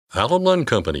Allen Lund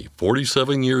Company,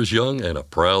 47 years young and a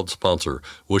proud sponsor,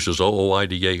 wishes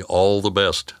OOIDA all the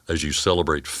best as you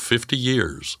celebrate 50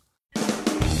 years.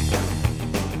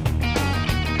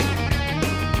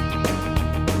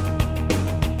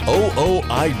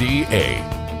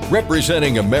 OOIDA,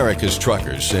 representing America's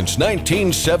truckers since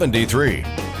 1973,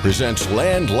 presents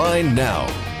Landline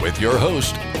Now with your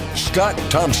host, Scott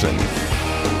Thompson.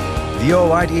 The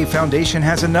OOIDA Foundation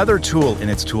has another tool in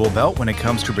its tool belt when it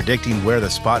comes to predicting where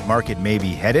the spot market may be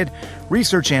headed.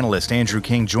 Research analyst Andrew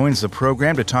King joins the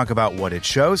program to talk about what it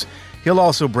shows. He'll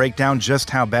also break down just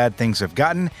how bad things have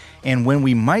gotten and when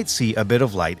we might see a bit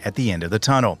of light at the end of the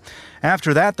tunnel.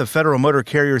 After that, the Federal Motor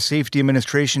Carrier Safety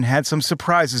Administration had some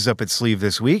surprises up its sleeve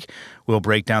this week. We'll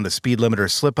break down the speed limiter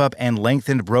slip-up and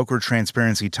lengthened broker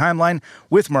transparency timeline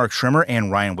with Mark Schrimmer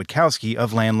and Ryan Witkowski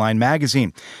of Landline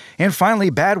Magazine. And finally,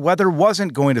 bad weather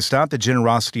wasn't going to stop the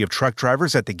generosity of truck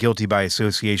drivers at the Guilty by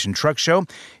Association Truck Show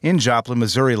in Joplin,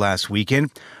 Missouri last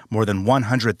weekend. More than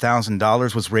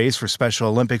 $100,000 was raised for Special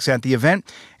Olympics at the event,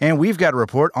 and we've got a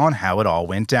report on how it all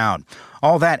went down.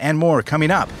 All that and more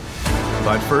coming up.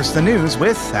 But first, the news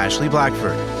with Ashley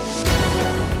Blackford.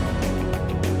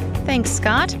 Thanks,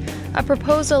 Scott. A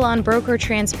proposal on broker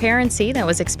transparency that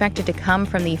was expected to come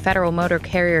from the Federal Motor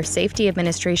Carrier Safety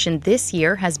Administration this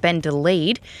year has been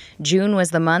delayed. June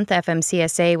was the month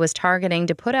FMCSA was targeting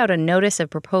to put out a notice of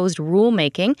proposed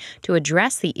rulemaking to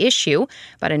address the issue,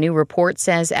 but a new report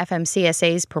says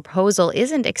FMCSA's proposal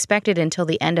isn't expected until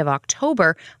the end of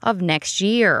October of next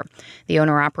year. The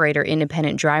Owner-Operator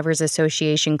Independent Drivers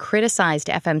Association criticized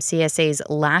FMCSA's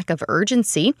lack of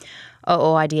urgency.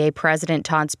 OOIDA President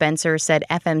Todd Spencer said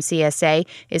FMCSA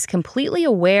is completely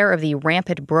aware of the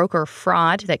rampant broker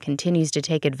fraud that continues to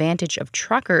take advantage of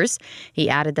truckers. He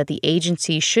added that the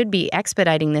agency should be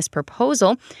expediting this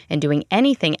proposal and doing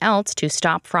anything else to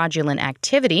stop fraudulent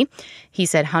activity. He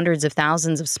said hundreds of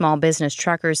thousands of small business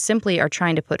truckers simply are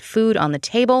trying to put food on the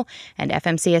table, and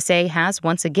FMCSA has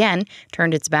once again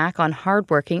turned its back on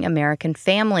hardworking American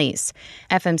families.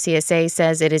 FMCSA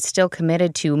says it is still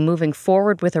committed to moving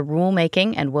forward with a rulemaking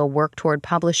and will work toward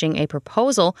publishing a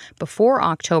proposal before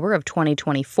October of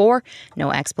 2024.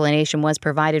 No explanation was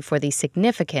provided for the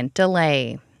significant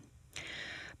delay.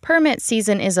 Permit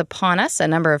season is upon us. A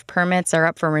number of permits are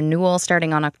up for renewal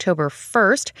starting on October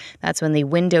 1st. That's when the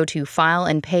window to file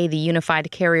and pay the Unified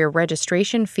Carrier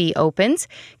Registration Fee opens.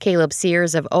 Caleb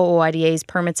Sears of OOIDA's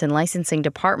Permits and Licensing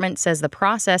Department says the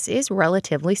process is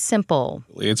relatively simple.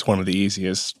 It's one of the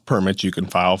easiest permits you can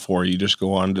file for. You just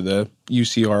go onto the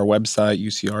UCR website,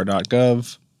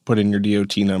 ucr.gov, put in your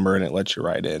DOT number, and it lets you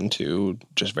right in to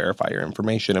just verify your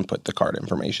information and put the card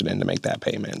information in to make that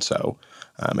payment. So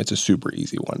it's a super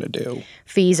easy one to do.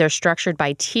 Fees are structured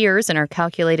by tiers and are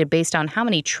calculated based on how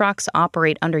many trucks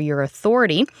operate under your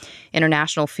authority.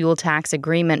 International fuel tax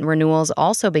agreement renewals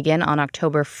also begin on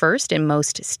October 1st in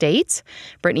most states.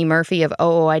 Brittany Murphy of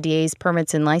OOIDA's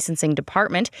Permits and Licensing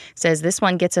Department says this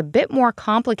one gets a bit more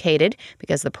complicated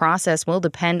because the process will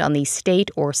depend on the state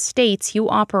or states you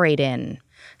operate in.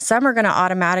 Some are going to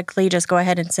automatically just go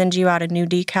ahead and send you out a new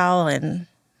decal and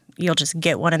you'll just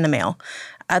get one in the mail.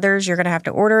 Others, you're going to have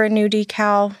to order a new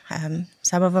decal.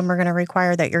 Some of them are going to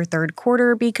require that your third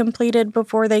quarter be completed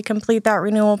before they complete that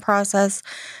renewal process.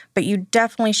 But you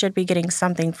definitely should be getting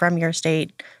something from your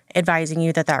state advising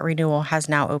you that that renewal has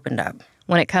now opened up.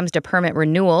 When it comes to permit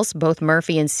renewals, both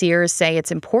Murphy and Sears say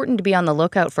it's important to be on the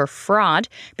lookout for fraud.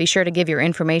 Be sure to give your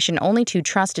information only to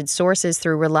trusted sources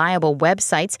through reliable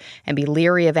websites and be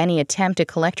leery of any attempt to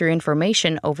collect your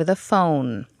information over the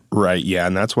phone. Right, yeah,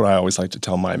 and that's what I always like to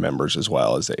tell my members as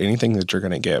well, is that anything that you're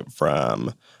going to get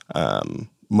from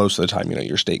most of the time,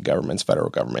 your state governments, federal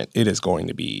government, it is going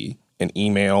to be an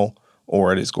email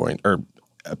or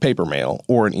a paper mail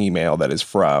or an email that is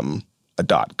from a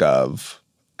 .gov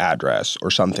address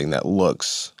or something that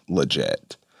looks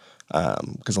legit.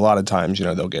 Because a lot of times,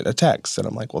 they'll get a text and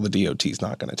I'm like, well, the DOT's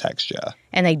not going to text you.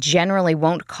 And they generally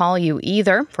won't call you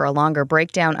either. For a longer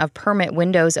breakdown of permit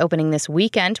windows opening this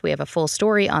weekend, we have a full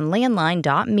story on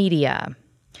landline.media.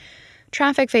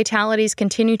 Traffic fatalities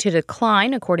continue to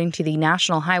decline, according to the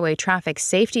National Highway Traffic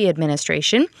Safety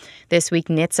Administration. This week,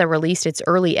 NHTSA released its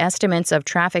early estimates of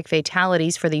traffic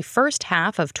fatalities for the first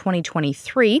half of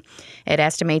 2023. It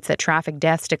estimates that traffic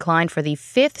deaths declined for the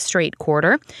fifth straight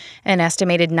quarter. An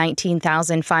estimated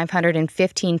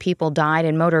 19,515 people died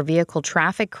in motor vehicle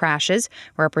traffic crashes,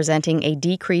 representing a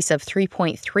decrease of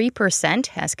 3.3%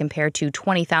 as compared to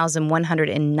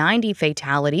 20,190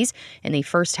 fatalities in the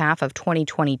first half of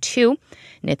 2022.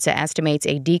 NHTSA estimates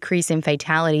a decrease in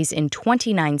fatalities in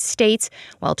 29 states,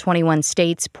 while 21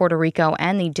 states, Puerto Rico,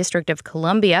 and the District of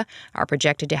Columbia are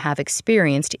projected to have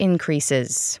experienced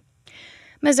increases.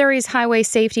 Missouri's Highway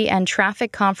Safety and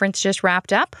Traffic Conference just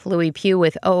wrapped up. Louis Pugh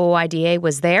with OOIDA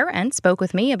was there and spoke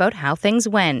with me about how things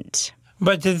went.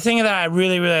 But the thing that I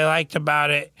really, really liked about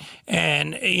it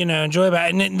and, enjoy about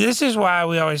it, and this is why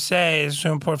we always say it's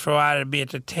so important for OOIDA to be at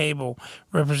the table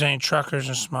representing truckers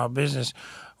and small business,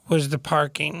 was the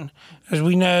parking. As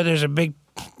we know, there's a big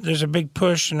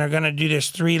push, and they're going to do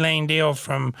this 3-lane deal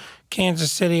from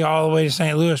Kansas City all the way to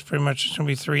St. Louis. Pretty much it's going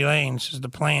to be 3 lanes is the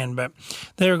plan. But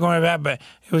they were going about, but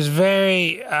it was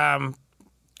very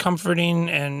comforting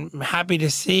and happy to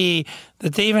see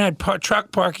that they even had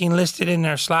truck parking listed in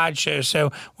their slideshow.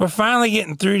 So we're finally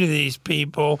getting through to these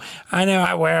people. I know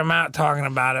I wear them out talking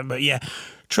about it, but yeah,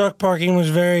 truck parking was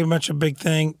very much a big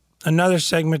thing. Another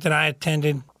segment that I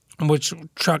attended, which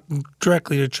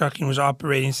directly to trucking, was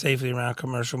operating safely around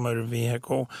commercial motor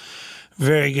vehicle.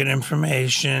 Very good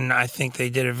information. I think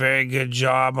they did a very good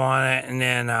job on it. And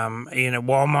then,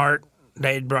 Walmart,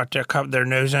 they had brought their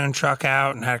no-zone truck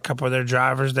out and had a couple of their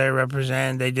drivers there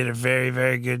represent. They did a very,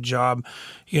 very good job.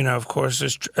 Of course,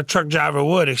 as a truck driver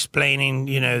would, explaining,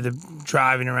 the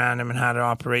driving around them and how to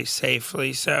operate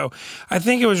safely. So I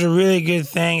think it was a really good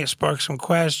thing. It sparked some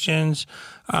questions.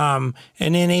 And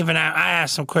then even I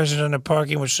asked some questions on the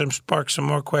parking, which sparked some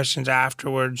more questions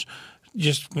afterwards,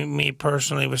 just me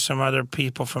personally with some other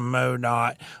people from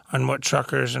MoDOT on what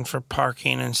truckers and for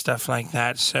parking and stuff like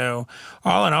that. So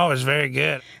all in all, it was very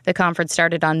good. The conference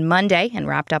started on Monday and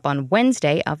wrapped up on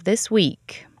Wednesday of this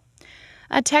week.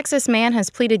 A Texas man has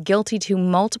pleaded guilty to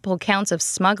multiple counts of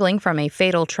smuggling from a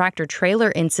fatal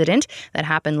tractor-trailer incident that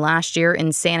happened last year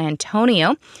in San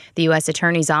Antonio. The U.S.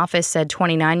 Attorney's Office said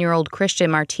 29-year-old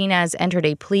Christian Martinez entered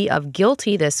a plea of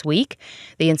guilty this week.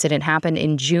 The incident happened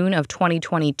in June of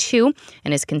 2022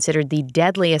 and is considered the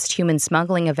deadliest human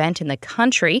smuggling event in the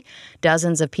country.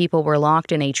 Dozens of people were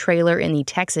locked in a trailer in the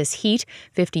Texas heat.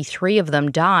 53 of them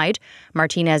died.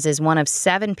 Martinez is one of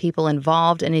 7 people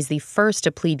involved and is the first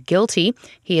to plead guilty.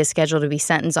 He is scheduled to be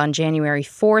sentenced on January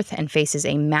 4th and faces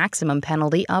a maximum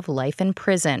penalty of life in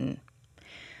prison.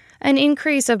 An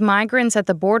increase of migrants at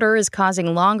the border is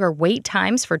causing longer wait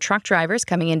times for truck drivers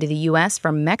coming into the U.S.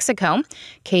 from Mexico.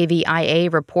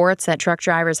 KVIA reports that truck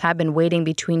drivers have been waiting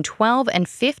between 12 and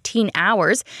 15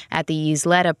 hours at the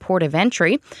Isleta port of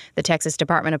entry. The Texas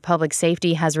Department of Public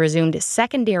Safety has resumed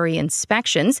secondary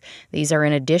inspections. These are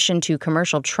in addition to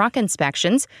commercial truck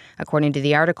inspections. According to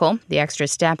the article, the extra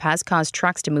step has caused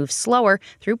trucks to move slower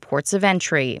through ports of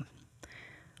entry.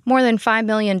 More than $5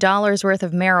 million worth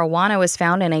of marijuana was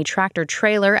found in a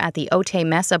tractor-trailer at the Otay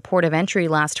Mesa port of entry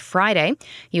last Friday.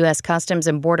 U.S. Customs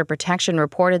and Border Protection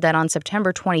reported that on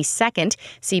September 22nd,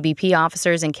 CBP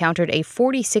officers encountered a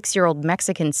 46-year-old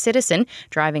Mexican citizen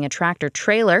driving a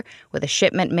tractor-trailer with a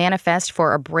shipment manifest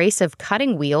for abrasive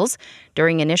cutting wheels.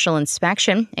 During initial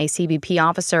inspection, a CBP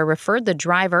officer referred the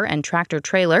driver and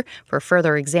tractor-trailer for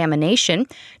further examination.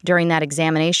 During that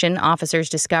examination, officers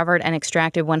discovered and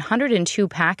extracted 102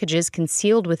 packages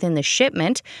concealed within the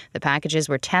shipment. The packages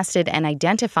were tested and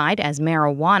identified as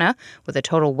marijuana with a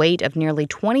total weight of nearly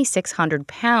 2,600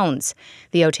 pounds.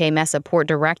 The Otay Mesa port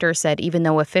director said even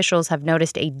though officials have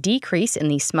noticed a decrease in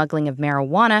the smuggling of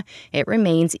marijuana, it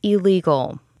remains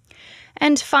illegal.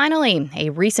 And finally, a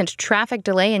recent traffic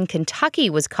delay in Kentucky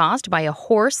was caused by a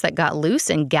horse that got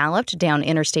loose and galloped down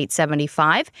Interstate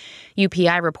 75.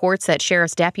 UPI reports that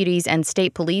sheriff's deputies and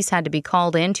state police had to be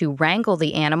called in to wrangle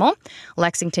the animal.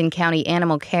 Lexington County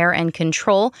Animal Care and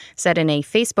Control said in a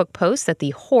Facebook post that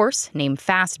the horse, named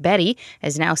Fast Betty,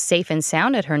 is now safe and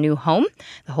sound at her new home.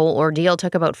 The whole ordeal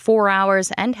took about 4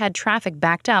 hours and had traffic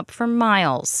backed up for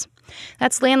miles.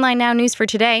 That's Landline Now News for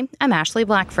today. I'm Ashley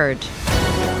Blackford.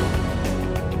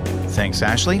 Thanks,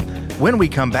 Ashley. When we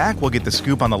come back, we'll get the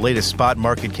scoop on the latest spot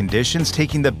market conditions,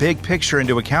 taking the big picture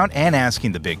into account and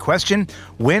asking the big question,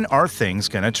 when are things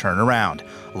going to turn around?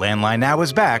 Landline Now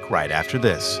is back right after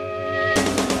this.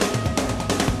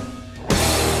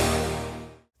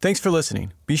 Thanks for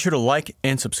listening. Be sure to like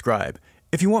and subscribe.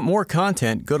 If you want more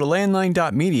content, go to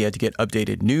landline.media to get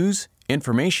updated news,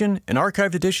 information, and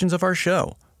archived editions of our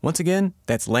show. Once again,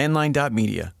 that's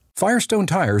landline.media. Firestone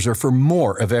tires are for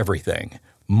more of everything.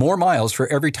 More miles for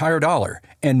every tire dollar,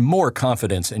 and more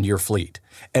confidence in your fleet.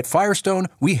 At Firestone,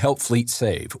 we help fleets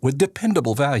save with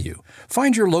dependable value.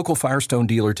 Find your local Firestone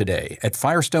dealer today at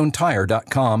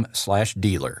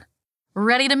firestonetire.com/dealer.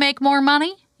 Ready to make more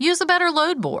money? Use a better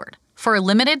load board. For a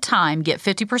limited time, get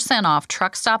 50% off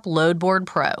TruckStop Loadboard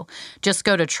Pro. Just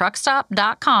go to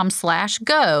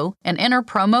truckstop.com/go and enter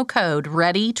promo code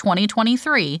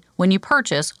READY2023 when you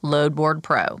purchase Loadboard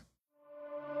Pro.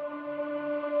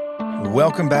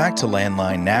 Welcome back to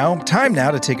Landline Now. Time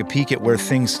now to take a peek at where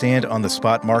things stand on the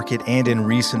spot market, and in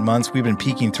recent months, we've been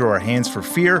peeking through our hands for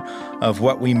fear of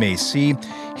what we may see.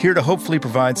 Here to hopefully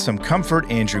provide some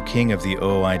comfort, Andrew King of the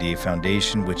OOIDA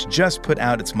Foundation, which just put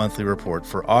out its monthly report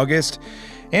for August.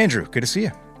 Andrew, good to see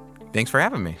you. Thanks for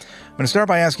having me. I'm going to start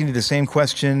by asking you the same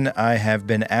question I have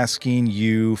been asking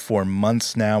you for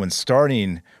months now and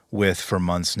starting with for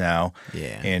months now,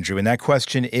 Andrew. And that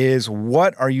question is,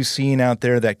 what are you seeing out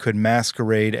there that could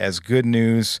masquerade as good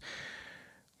news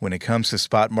when it comes to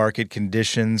spot market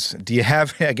conditions? Do you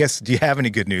have any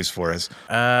good news for us?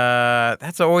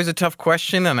 That's always a tough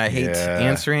question, and I hate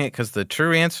answering it because the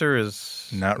true answer is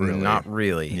not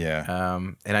really. Yeah.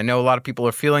 And I know a lot of people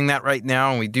are feeling that right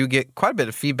now, and we do get quite a bit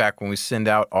of feedback when we send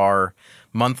out our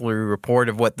monthly report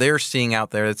of what they're seeing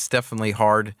out there. It's definitely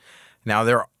hard. Now,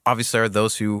 there obviously are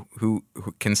those who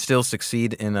can still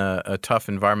succeed in a tough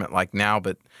environment like now,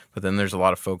 but then there's a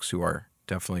lot of folks who are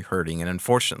definitely hurting. And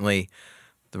unfortunately,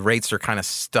 the rates are kind of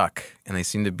stuck, and they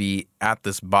seem to be at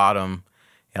this bottom,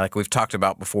 like we've talked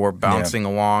about before, bouncing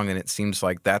along, and it seems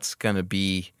like that's going to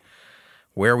be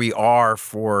where we are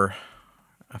for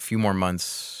a few more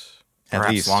months,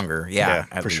 perhaps longer. Yeah,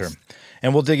 for sure.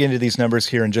 And we'll dig into these numbers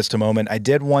here in just a moment. I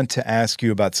did want to ask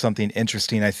you about something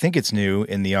interesting. I think it's new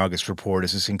in the August report,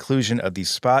 is this inclusion of the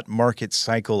spot market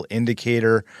cycle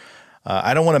indicator.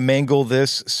 I don't want to mangle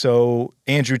this, so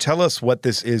Andrew, tell us what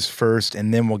this is first,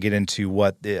 and then we'll get into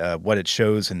what it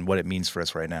shows and what it means for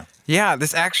us right now. Yeah,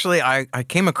 this actually, I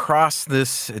came across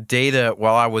this data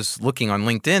while I was looking on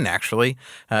LinkedIn, actually.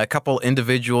 A couple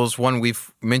individuals, one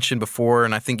we've mentioned before,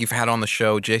 and I think you've had on the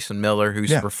show, Jason Miller,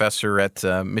 who's a professor at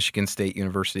Michigan State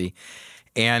University.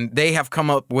 And they have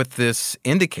come up with this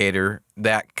indicator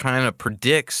that kind of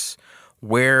predicts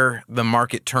where the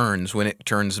market turns, when it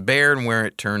turns bear and where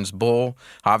it turns bull.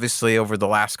 Obviously, over the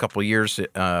last couple of years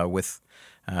with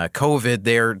COVID,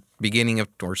 there beginning of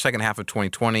or second half of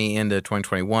 2020 into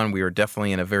 2021, we were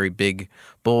definitely in a very big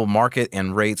bull market,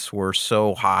 and rates were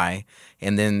so high.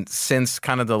 And then since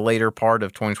kind of the later part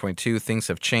of 2022, things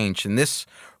have changed, and this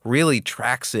really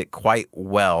tracks it quite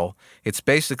well. It's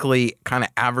basically kind of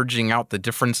averaging out the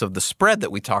difference of the spread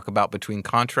that we talk about between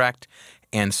contract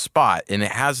and spot, and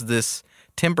it has this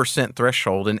 10%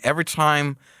 threshold, and every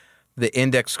time the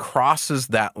index crosses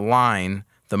that line,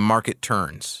 the market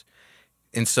turns.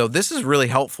 And so this is really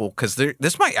helpful because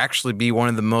this might actually be one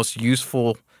of the most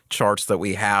useful charts that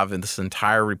we have in this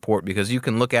entire report, because you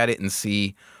can look at it and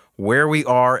see where we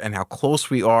are and how close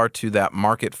we are to that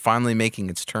market finally making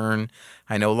its turn.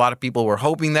 I know a lot of people were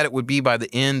hoping that it would be by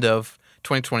the end of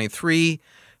 2023,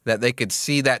 that they could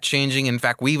see that changing. In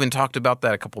fact, we even talked about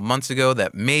that a couple months ago,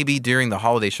 that maybe during the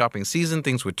holiday shopping season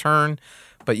things would turn.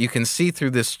 But you can see through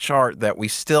this chart that we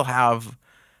still have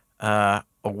a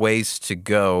ways to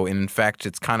go. And in fact,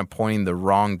 it's kind of pointing the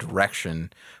wrong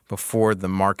direction before the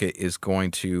market is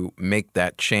going to make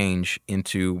that change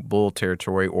into bull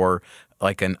territory or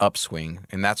like an upswing.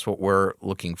 And that's what we're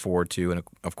looking forward to, and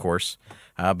of course.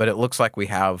 But it looks like we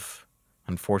have,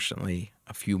 unfortunately,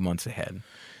 a few months ahead.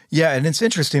 Yeah, and it's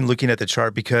interesting looking at the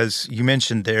chart because you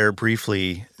mentioned there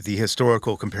briefly the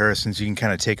historical comparisons you can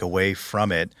kind of take away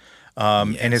from it.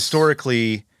 And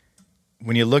historically,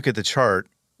 when you look at the chart,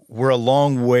 we're a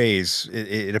long ways,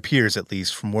 it appears at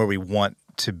least, from where we want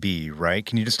to be, right?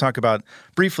 Can you just talk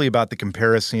briefly about the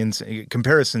comparisons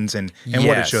and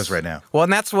what it shows right now? Well,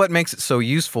 and that's what makes it so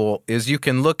useful is you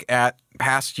can look at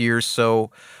past years.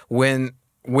 So when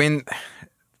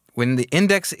the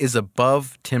index is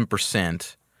above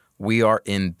 10%, we are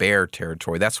in bear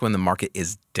territory. That's when the market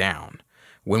is down.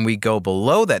 When we go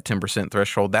below that 10%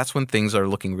 threshold, that's when things are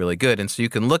looking really good. And so you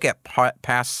can look at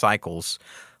past cycles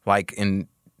like in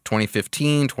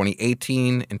 2015,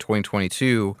 2018, and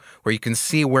 2022, where you can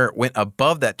see where it went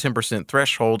above that 10%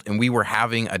 threshold and we were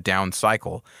having a down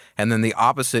cycle. And then the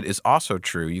opposite is also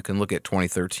true. You can look at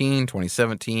 2013,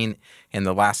 2017, and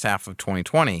the last half of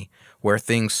 2020, where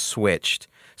things switched.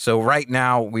 So right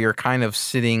now we are kind of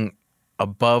sitting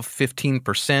above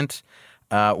 15%.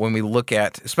 When we look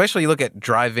at, especially you look at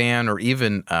dry van or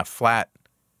even flatbed,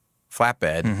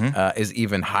 is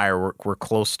even higher. We're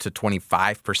close to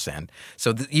 25%.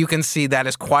 So you can see that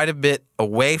is quite a bit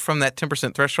away from that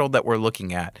 10% threshold that we're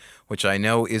looking at, which I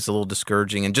know is a little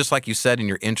discouraging. And just like you said in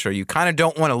your intro, you kind of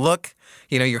don't want to look.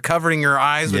 You know, you're covering your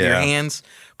eyes with your hands,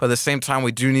 but at the same time,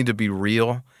 we do need to be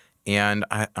real And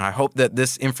I hope that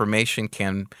this information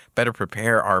can better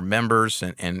prepare our members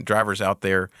and drivers out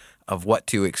there of what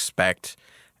to expect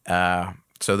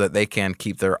so that they can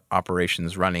keep their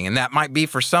operations running. And that might be,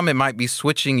 for some, it might be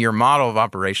switching your model of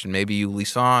operation. Maybe you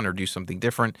lease on or do something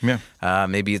different. Yeah.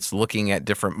 Maybe it's looking at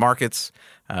different markets,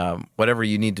 whatever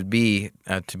you need to be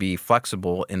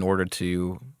flexible in order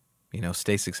to,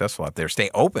 stay successful out there, stay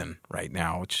open right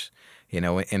now, which,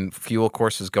 and fuel, of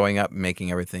course, is going up,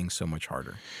 making everything so much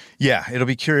harder. Yeah, it'll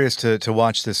be curious to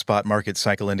watch this spot market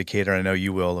cycle indicator. I know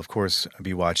you will, of course,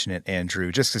 be watching it,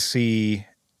 Andrew, just to see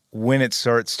when it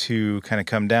starts to kind of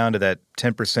come down to that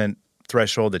 10%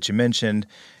 threshold that you mentioned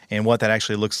and what that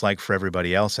actually looks like for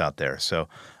everybody else out there. So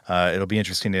it'll be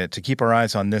interesting to keep our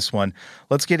eyes on this one.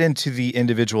 Let's get into the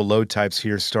individual load types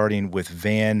here, starting with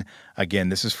van. Again,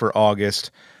 this is for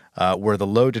August, where the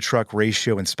load to truck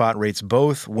ratio and spot rates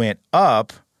both went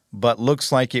up, but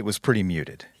looks like it was pretty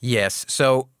muted. Yes.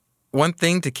 So one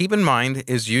thing to keep in mind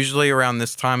is usually around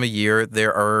this time of year,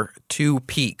 there are two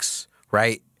peaks,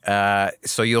 right?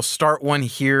 So you'll start one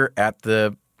here at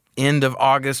the end of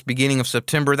August, beginning of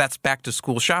September. That's back to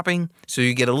school shopping. So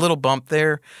you get a little bump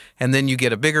there. And then you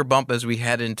get a bigger bump as we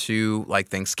head into like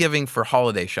Thanksgiving for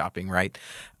holiday shopping, right?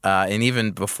 And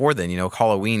even before then,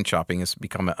 Halloween shopping has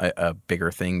become a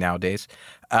bigger thing nowadays.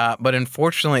 But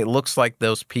unfortunately, it looks like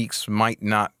those peaks might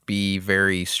not be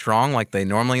very strong like they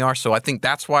normally are. So I think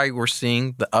that's why we're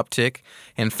seeing the uptick.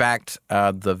 In fact,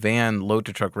 the van load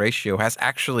to truck ratio has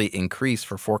actually increased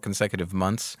for 4 consecutive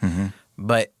months. Mm-hmm.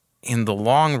 But in the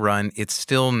long run, it's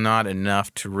still not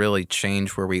enough to really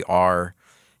change where we are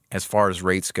as far as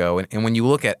rates go. And when you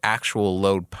look at actual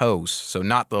load posts, so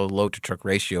not the load to truck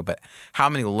ratio, but how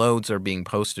many loads are being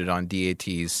posted on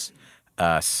DAT's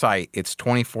site, it's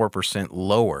 24%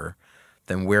 lower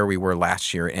than where we were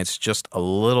last year. And it's just a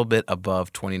little bit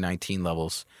above 2019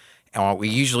 levels. And we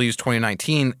usually use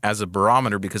 2019 as a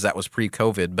barometer because that was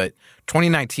pre-COVID, but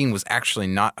 2019 was actually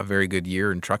not a very good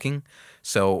year in trucking.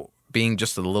 So being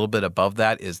just a little bit above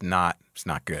that it's not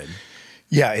good.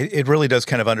 Yeah, it really does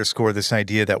kind of underscore this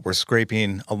idea that we're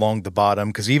scraping along the bottom,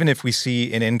 because even if we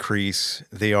see an increase,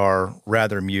 they are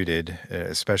rather muted,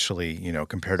 especially,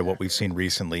 compared to what we've seen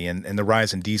recently. And the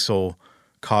rise in diesel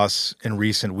costs in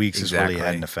recent weeks has really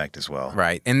had an effect as well.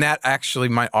 Right. And that actually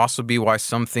might also be why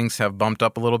some things have bumped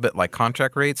up a little bit, like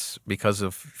contract rates, because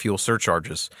of fuel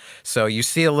surcharges. So you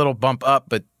see a little bump up,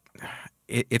 but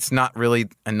it's not really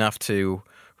enough to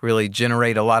really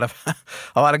generate a lot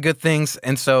of good things.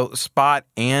 And so spot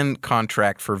and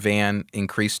contract for van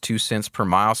increased 2 cents per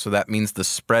mile. So that means the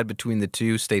spread between the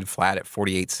two stayed flat at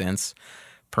 48 cents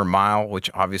per mile, which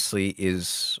obviously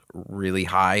is really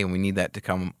high. And we need that to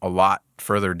come a lot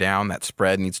further down. That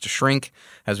spread needs to shrink,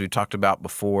 as we talked about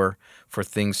before, for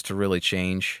things to really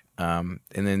change. And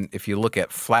then if you look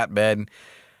at flatbed,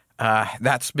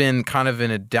 that's been kind of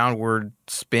in a downward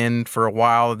spin for a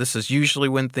while. This is usually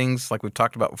when things, like we've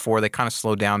talked about before, they kind of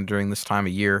slow down during this time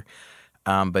of year.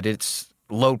 But its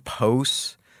load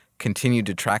posts continue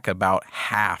to track about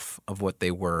half of what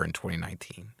they were in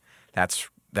 2019.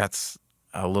 That's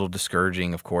a little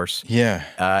discouraging, of course.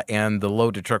 Yeah. And the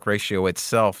load to truck ratio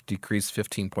itself decreased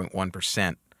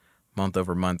 15.1%. month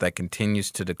over month. That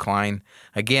continues to decline.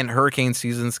 Again, hurricane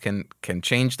seasons can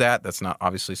change that. That's not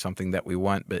obviously something that we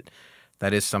want, but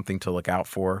that is something to look out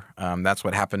for. That's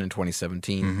what happened in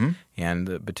 2017, and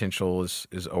the potential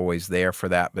is always there for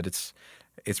that. But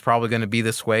it's probably going to be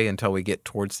this way until we get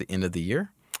towards the end of the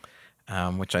year,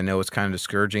 which I know is kind of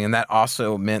discouraging. And that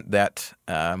also meant that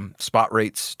spot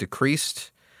rates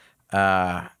decreased.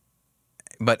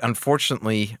 But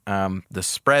unfortunately, the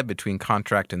spread between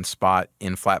contract and spot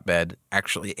in flatbed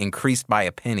actually increased by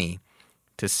a penny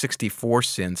to 64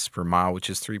 cents per mile, which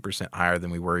is 3% higher than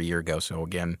we were a year ago. So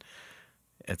again,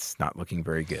 it's not looking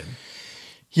very good.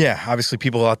 Yeah, obviously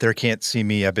people out there can't see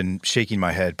me. I've been shaking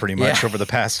my head pretty much over the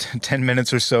past 10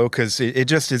 minutes or so, because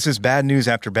it's just bad news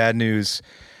after bad news.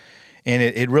 And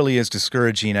it really is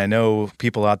discouraging. I know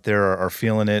people out there are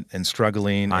feeling it and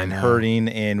struggling and hurting,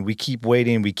 and we keep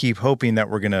waiting. We keep hoping that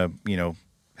we're going to,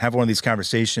 have one of these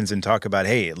conversations and talk about,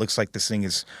 hey, it looks like this thing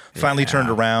is finally turned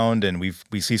around and we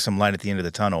see some light at the end of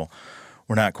the tunnel.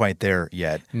 We're not quite there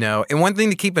yet. No. And one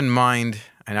thing to keep in mind,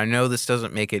 and I know this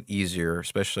doesn't make it easier,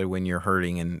 especially when you're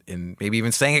hurting and maybe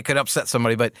even saying it could upset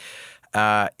somebody, but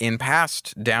in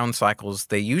past down cycles,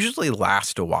 they usually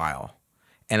last a while.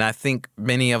 And I think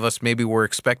many of us maybe were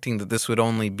expecting that this would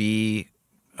only be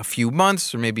a few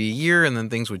months or maybe a year and then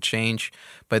things would change.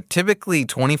 But typically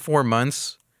 24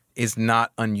 months is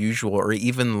not unusual, or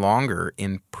even longer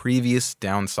in previous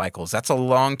down cycles. That's a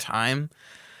long time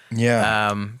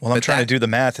Yeah. Well, I'm trying to do the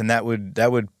math, and that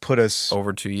would put us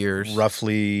over 2 years,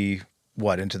 roughly.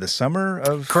 What, into the summer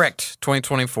of? Correct,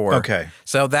 2024. Okay.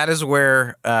 So that is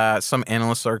where some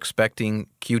analysts are expecting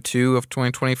Q2 of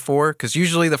 2024, because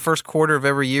usually the first quarter of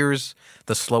every year is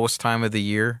the slowest time of the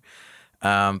year.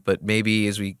 But maybe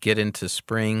as we get into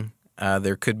spring,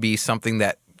 there could be something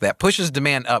that pushes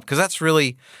demand up, because that's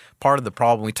really part of the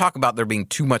problem. We talk about there being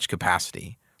too much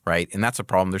capacity, right? And that's a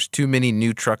problem. There's too many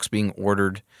new trucks being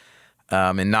ordered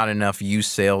and not enough used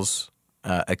sales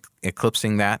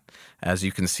eclipsing that, as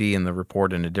you can see in the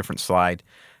report in a different slide.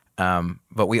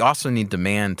 But we also need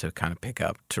demand to kind of pick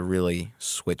up to really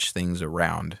switch things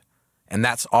around. And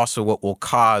that's also what will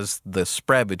cause the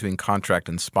spread between contract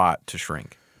and spot to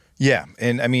shrink. Yeah.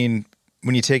 And I mean,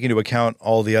 when you take into account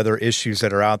all the other issues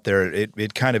that are out there,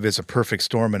 it kind of is a perfect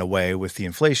storm in a way with the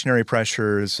inflationary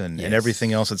pressures and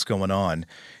everything else that's going on.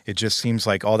 It just seems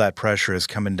like all that pressure is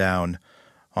coming down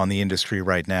on the industry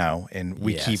right now, and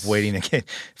we keep waiting again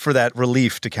for that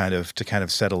relief to kind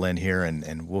of settle in here,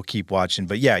 and we'll keep watching.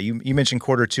 But yeah, you mentioned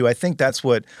quarter two. I think that's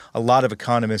what a lot of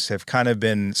economists have kind of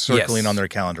been circling on their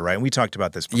calendar, right? And we talked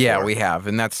about this before. Yeah, we have,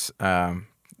 and that's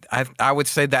I would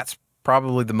say that's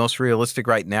probably the most realistic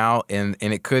right now, and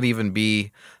it could even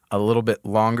be a little bit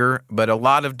longer. But a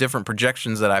lot of different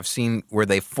projections that I've seen where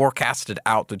they forecasted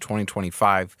out to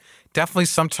 2025, definitely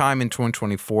sometime in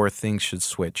 2024 things should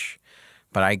switch.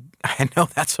 But I know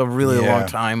that's a really long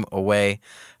time away.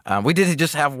 We did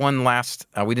just have one last.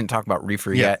 We didn't talk about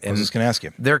reefer yet. And I was just going to ask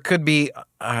you. There could be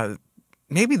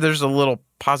maybe there's a little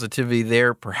positivity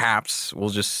there. Perhaps we'll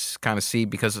just kind of see,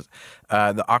 because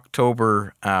the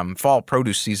October fall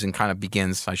produce season kind of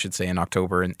begins, I should say, in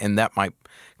October, and that might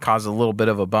cause a little bit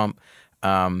of a bump.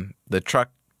 The truck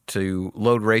to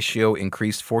load ratio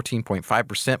increased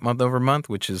 14.5% month over month,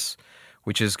 which is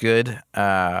good.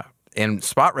 And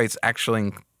spot rates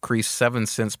actually increased 7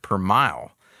 cents per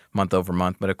mile month over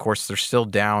month, but of course they're still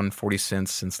down 40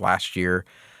 cents since last year.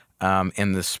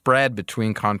 And the spread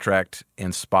between contract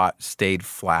and spot stayed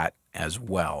flat as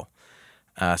well.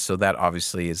 So that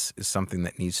obviously is something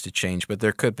that needs to change, but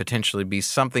there could potentially be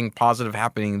something positive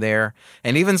happening there.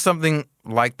 And even something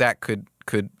like that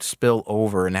could spill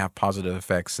over and have positive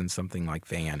effects in something like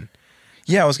van.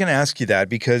 Yeah, I was going to ask you that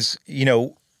because,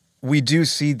 we do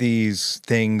see these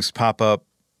things pop up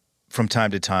from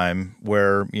time to time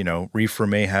where, reefer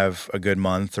may have a good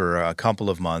month or a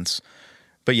couple of months,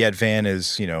 but yet van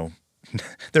is,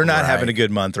 they're not having a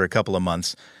good month or a couple of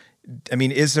months. I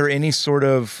mean, is there any sort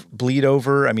of bleed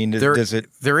over? I mean, does it?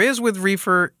 There is with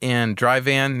reefer and dry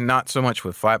van, not so much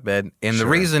with flatbed. And the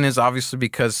reason is obviously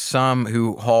because some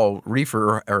who haul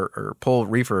reefer or pull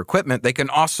reefer equipment, they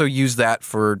can also use that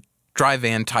for dry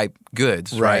van type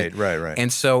goods, right? Right.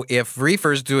 And so if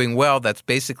reefer is doing well, that's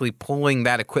basically pulling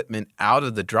that equipment out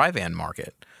of the dry van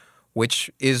market,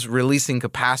 which is releasing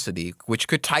capacity, which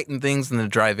could tighten things in the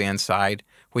dry van side,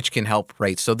 which can help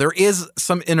rates. So there is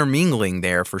some intermingling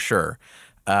there for sure.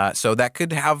 So that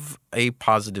could have a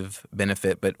positive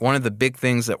benefit. But one of the big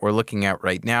things that we're looking at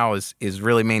right now is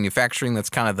really manufacturing. That's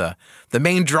kind of the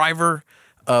main driver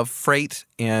of freight,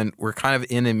 and we're kind of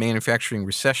in a manufacturing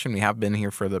recession. We have been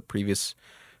here for the previous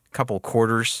couple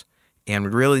quarters, and we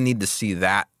really need to see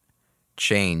that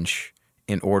change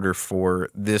in order for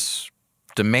this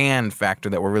demand factor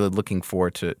that we're really looking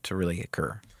for to really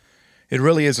occur. It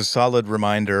really is a solid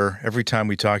reminder every time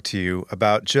we talk to you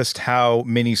about just how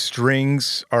many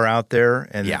strings are out there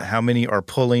and how many are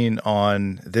pulling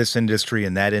on this industry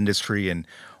and that industry, and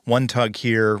one tug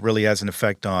here really has an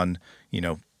effect on,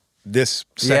 this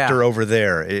sector over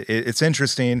there. It's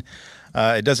interesting.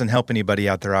 It doesn't help anybody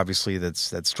out there, obviously,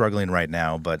 that's struggling right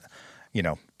now. But,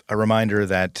 a reminder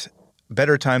that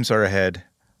better times are ahead.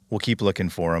 We'll keep looking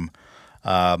for them.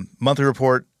 Monthly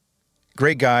report,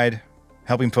 great guide,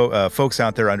 helping folks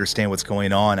out there understand what's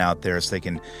going on out there so they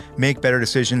can make better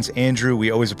decisions. Andrew, we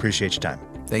always appreciate your time.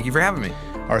 Thank you for having me.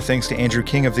 Our thanks to Andrew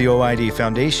King of the OOIDA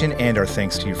Foundation, and our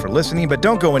thanks to you for listening. But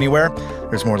don't go anywhere.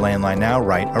 There's more Landline Now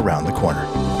right around the corner.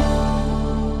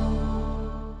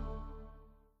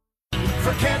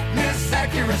 Can't miss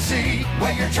accuracy.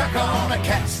 Weigh your truck on a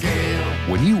CAT scale.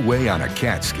 When you weigh on a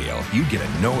CAT scale, you get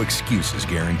a no excuses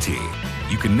guarantee.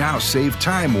 You can now save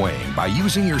time weighing by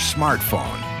using your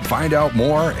smartphone. Find out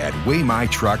more at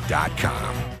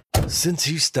weightmytruck.com. Since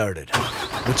you started,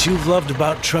 what you've loved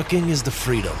about trucking is the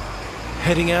freedom.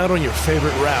 Heading out on your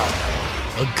favorite route,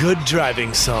 a good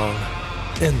driving song,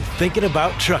 and thinking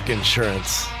about truck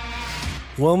insurance.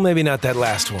 Well, maybe not that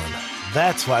last one.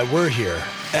 That's why we're here.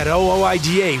 At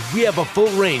OOIDA, we have a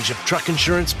full range of truck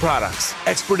insurance products,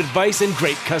 expert advice, and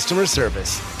great customer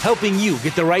service, helping you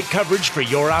get the right coverage for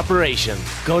your operation.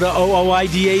 Go to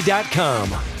OOIDA.com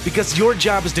because your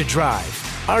job is to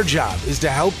drive. Our job is to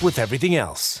help with everything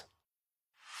else.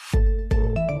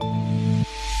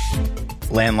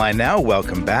 Landline Now,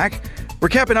 welcome back. We're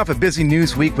capping off a busy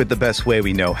news week with the best way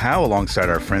we know how, alongside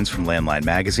our friends from Landline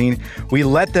Magazine. We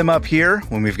let them up here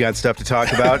when we've got stuff to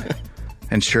talk about.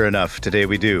 And sure enough, today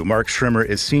we do. Mark Schrimmer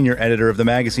is senior editor of the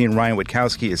magazine. Ryan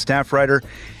Witkowski is staff writer.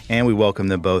 And we welcome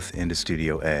them both into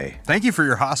Studio A. Thank you for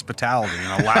your hospitality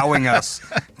and allowing us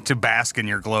to bask in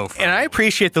your glow. And I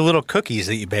appreciate the little cookies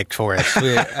that you baked for us.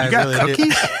 You got really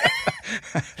cookies?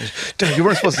 Dude, you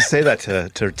weren't supposed to say that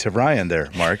to Ryan there,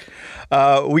 Mark.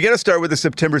 We got to start with the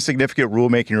September significant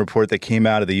rulemaking report that came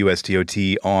out of the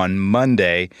USDOT on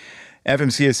Monday.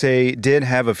 FMCSA did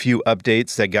have a few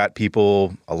updates that got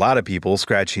a lot of people,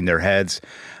 scratching their heads.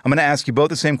 I'm going to ask you both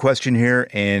the same question here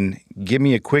and give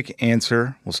me a quick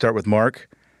answer. We'll start with Mark.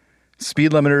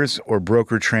 Speed limiters or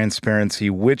broker transparency,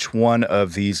 which one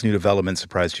of these new developments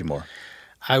surprised you more?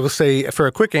 I will say, for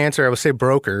a quick answer, I will say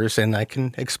brokers, and I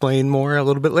can explain more a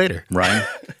little bit later. Ryan?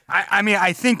 I mean,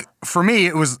 I think for me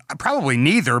it was probably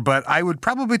neither, but I would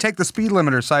probably take the speed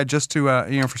limiter side just to,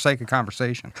 for sake of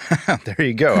conversation. There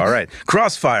you go. All right.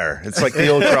 Crossfire. It's like the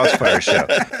old Crossfire show.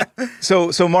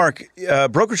 So Mark,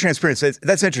 broker transparency,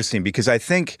 that's interesting because I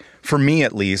think, for me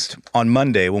at least, on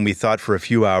Monday when we thought for a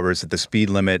few hours that the speed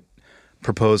limit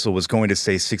proposal was going to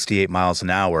say 68 miles an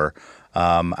hour,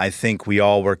 I think we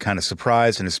all were kind of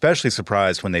surprised, and especially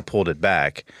surprised when they pulled it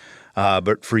back.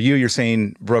 But for you, you're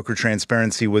saying broker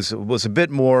transparency was a bit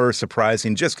more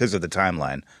surprising just because of the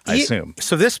timeline, I assume.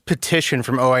 So this petition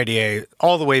from OIDA,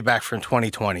 all the way back from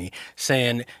 2020,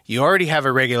 saying you already have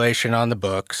a regulation on the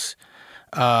books,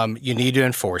 you need to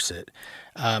enforce it.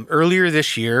 Earlier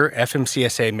this year,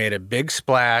 FMCSA made a big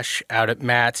splash out at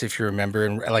MATS, if you remember,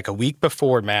 and like a week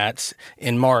before MATS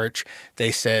in March,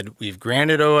 they said, we've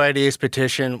granted OIDA's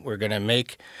petition, we're going to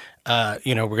make, we're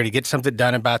going to get something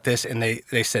done about this. And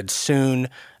they said soon,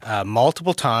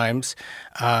 multiple times,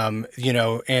 and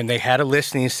they had a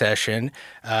listening session.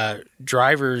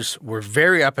 Drivers were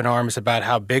very up in arms about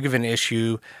how big of an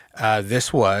issue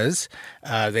this was.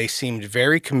 They seemed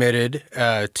very committed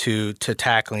to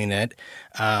tackling it.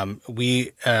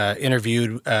 We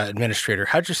interviewed Administrator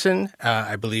Hutchison,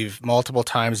 I believe, multiple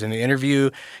times in the interview.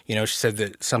 She said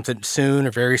that something soon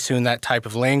or very soon, that type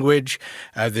of language,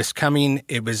 this coming.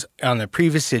 It was on the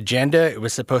previous agenda. It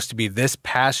was supposed to be this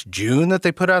past June that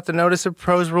they put out the notice of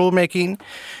proposed rulemaking.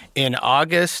 In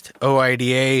August,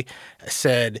 OIDA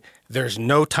said there's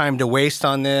no time to waste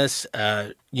on this.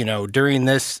 During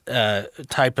this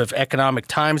type of economic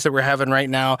times that we're having right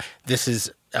now, this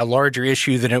is a larger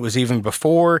issue than it was even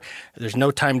before. There's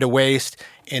no time to waste.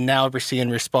 And now we're seeing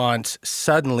response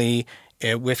suddenly,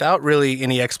 without really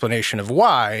any explanation of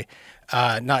why,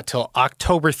 not till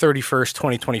October 31st,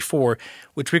 2024,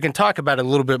 which we can talk about a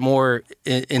little bit more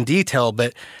in detail.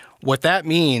 But what that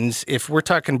means, if we're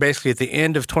talking basically at the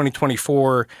end of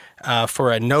 2024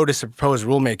 for a notice of proposed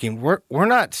rulemaking, we're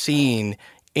not seeing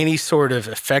any sort of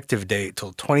effective date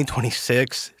till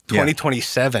 2026,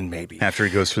 2027 maybe. After it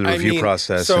goes through the review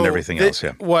process and everything else,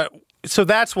 So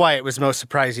that's why it was most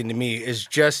surprising to me, is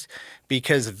just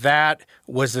because that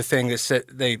was the thing that said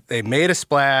they made a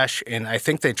splash, and I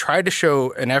think they tried to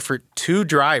show an effort to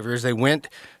drivers. They went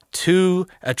to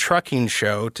a trucking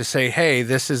show to say, hey,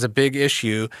 this is a big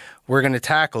issue, we're going to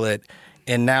tackle it.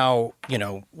 And now,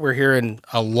 we're hearing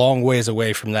a long ways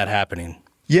away from that happening.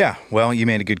 Yeah, well, you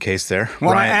made a good case there.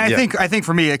 Well, Ryan, I think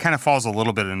for me, it kind of falls a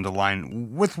little bit into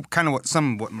line with kind of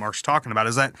what Mark's talking about,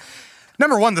 is that,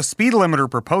 number one, the speed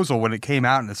limiter proposal, when it came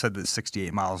out and it said that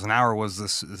 68 miles an hour was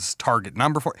this target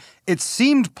number for it,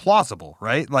 seemed plausible,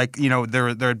 right? Like, there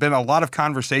had been a lot of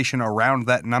conversation around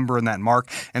that number and that mark.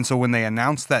 And so when they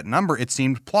announced that number, it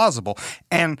seemed plausible.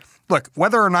 And look,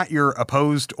 whether or not you're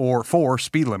opposed or for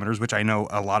speed limiters, which I know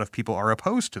a lot of people are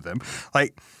opposed to them,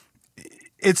 like,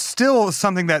 it's still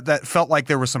something that felt like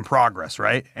there was some progress,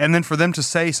 right? And then for them to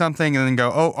say something and then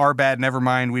go, oh, our bad, never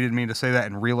mind, we didn't mean to say that,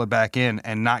 and reel it back in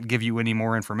and not give you any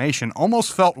more information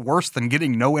almost felt worse than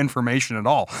getting no information at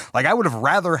all. Like, I would have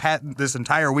rather had this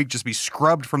entire week just be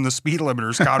scrubbed from the speed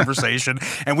limiters conversation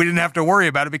and we didn't have to worry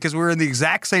about it because we were in the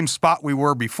exact same spot we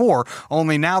were before,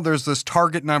 only now there's this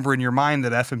target number in your mind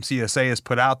that FMCSA has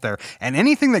put out there. And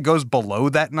anything that goes below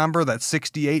that number, that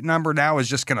 68 number now, is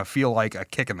just going to feel like a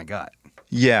kick in the gut.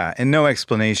 Yeah, and no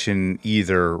explanation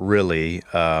either, really,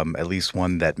 at least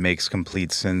one that makes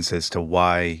complete sense as to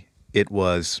why it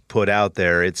was put out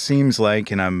there. It seems like,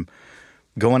 and I'm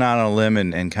going out on a limb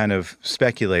and kind of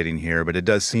speculating here, but it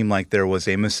does seem like there was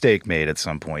a mistake made at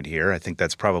some point here. I think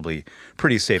that's probably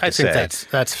pretty safe to say. I think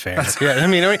that's fair. Yeah, I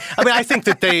mean, I think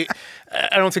that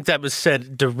I don't think that was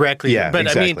said directly. Yeah, but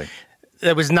exactly. I mean,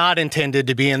 that was not intended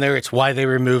to be in there. It's why they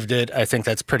removed it. I think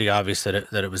that's pretty obvious that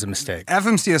it was a mistake.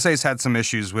 FMCSA's had some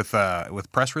issues with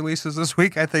press releases this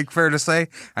week, I think, fair to say.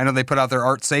 I know they put out their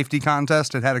art safety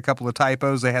contest. It had a couple of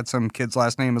typos. They had some kid's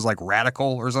last name was like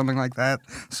Radical or something like that.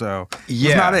 So yeah,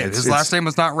 it's not it. His last name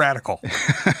was not Radical.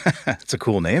 It's a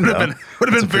cool name, though. Would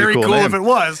have been very cool if it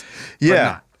was.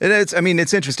 Yeah. It's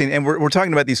interesting, and we're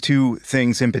talking about these two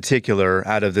things in particular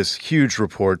out of this huge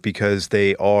report because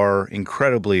they are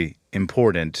incredibly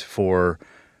important for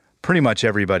pretty much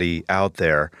everybody out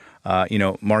there.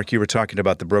 Mark, you were talking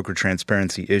about the broker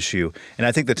transparency issue, and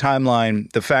I think the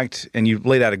timeline, the fact, and you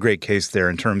laid out a great case there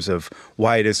in terms of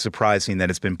why it is surprising that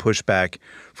it's been pushed back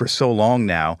for so long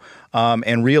now.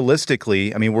 And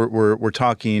realistically, I mean, we're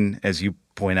talking, as you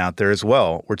point out there as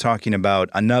well, we're talking about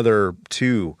another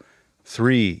 2-3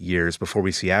 years before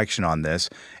we see action on this.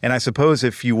 And I suppose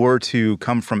if you were to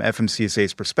come from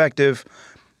FMCSA's perspective,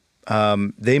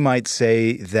 they might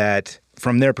say that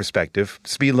from their perspective,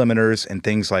 speed limiters and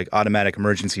things like automatic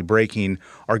emergency braking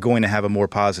are going to have a more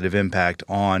positive impact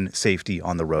on safety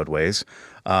on the roadways,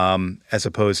 as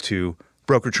opposed to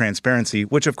broker transparency,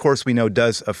 which of course we know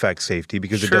does affect safety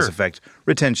because it does affect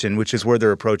retention, which is where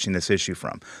they're approaching this issue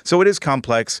from. So it is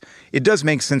complex. It does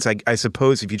make sense, I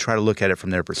suppose, if you try to look at it from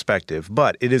their perspective,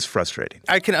 but it is frustrating.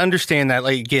 I can understand that.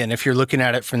 Like, again, if you're looking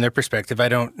at it from their perspective, I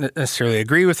don't necessarily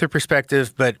agree with their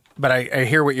perspective, but I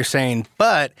hear what you're saying.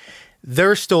 But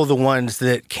they're still the ones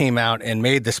that came out and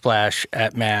made the splash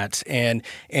at MATS and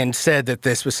said that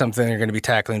this was something they're going to be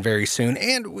tackling very soon.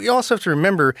 And we also have to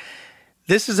remember,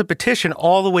 this is a petition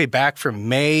all the way back from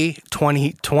May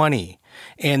 2020.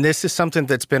 And this is something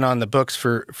that's been on the books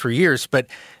for years. But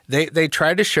they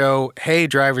tried to show, hey,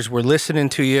 drivers, we're listening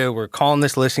to you. We're calling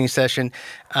this listening session.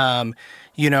 Ryan,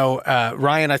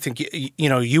 I think,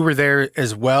 you were there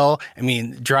as well. I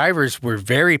mean, drivers were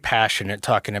very passionate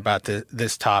talking about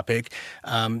this topic.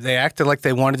 They acted like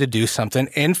they wanted to do something.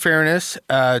 In fairness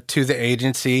to the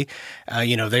agency,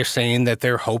 they're saying that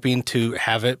they're hoping to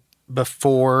have it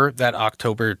before that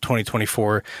October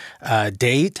 2024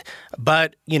 date.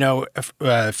 But,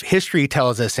 if history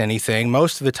tells us anything,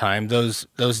 most of the time those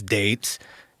dates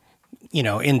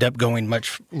end up going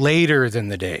much later than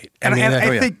the date.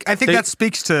 I think that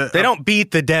speaks to... They don't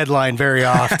beat the deadline very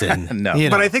often. No.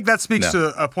 But I think that speaks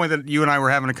to a point that you and I were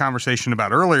having a conversation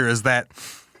about earlier, is that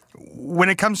when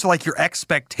it comes to like your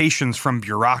expectations from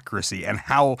bureaucracy and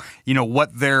how,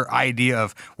 what their idea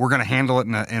of we're going to handle it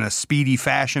in a speedy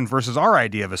fashion versus our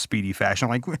idea of a speedy fashion,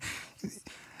 like...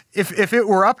 If it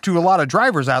were up to a lot of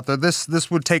drivers out there, this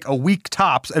would take a week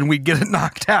tops and we'd get it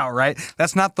knocked out, right?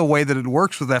 That's not the way that it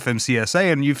works with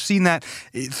FMCSA, and you've seen that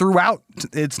throughout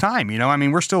its time.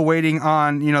 We're still waiting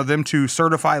on them to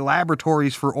certify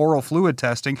laboratories for oral fluid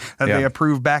testing that they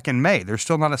approved back in May. There's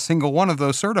still not a single one of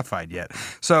those certified yet.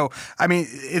 So,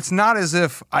 it's not as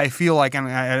if I feel like, and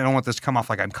I don't want this to come off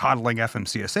like I'm coddling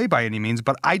FMCSA by any means,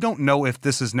 but I don't know if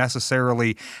this is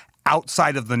necessarily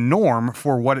outside of the norm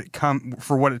for what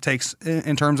it takes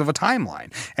in terms of a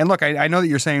timeline. And look, I know that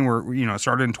you're saying we're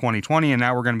started in 2020 and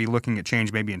now we're going to be looking at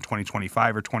change maybe in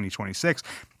 2025 or 2026.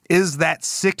 Is that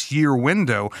 6-year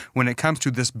window when it comes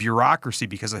to this bureaucracy,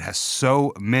 because it has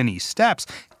so many steps,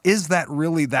 is that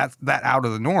really that out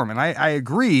of the norm? And I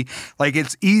agree, like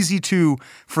it's easy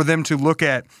for them to look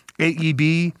at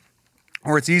AEB,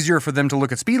 or it's easier for them to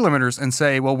look at speed limiters and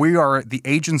say, well, we are the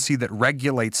agency that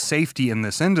regulates safety in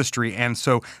this industry, and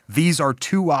so these are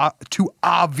two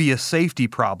obvious safety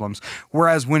problems.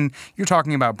 Whereas when you're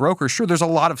talking about brokers, sure, there's a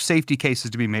lot of safety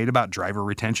cases to be made about driver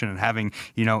retention and having,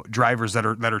 drivers that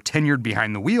are tenured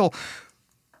behind the wheel.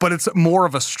 But it's more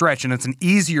of a stretch, and it's an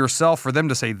easier sell for them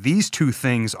to say these two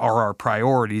things are our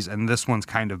priorities, and this one's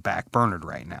kind of backburnered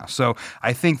right now. So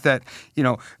I think that,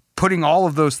 putting all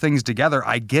of those things together,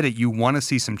 I get it. You want to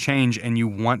see some change and you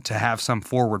want to have some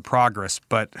forward progress,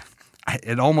 but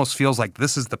it almost feels like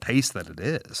this is the pace that it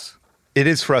is. It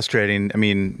is frustrating.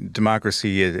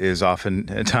 Democracy is often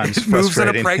at times frustrating. It moves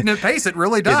at a pregnant pace. It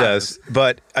really does. It does.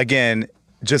 But again,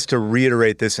 just to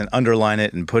reiterate this and underline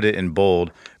it and put it in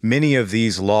bold, many of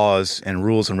these laws and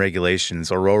rules and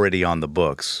regulations are already on the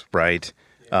books, right?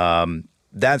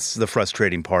 That's the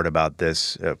frustrating part about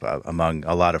this, among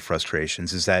a lot of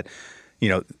frustrations, is that,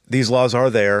 these laws are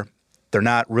there. They're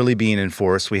not really being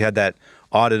enforced. We had that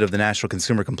audit of the National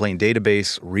Consumer Complaint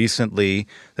Database recently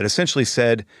that essentially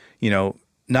said,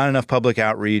 not enough public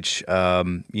outreach,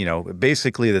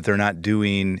 basically that they're not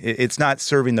doing, it's not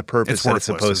serving the purpose that it's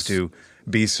supposed to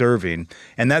be serving.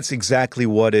 And that's exactly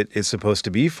what it is supposed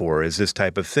to be for, is this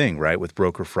type of thing, right, with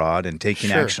broker fraud and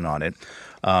taking action on it.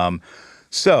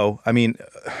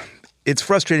 It's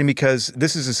frustrating because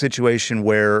this is a situation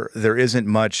where there isn't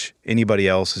much anybody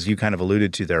else, as you kind of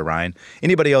alluded to there, Ryan,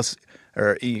 anybody else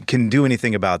can do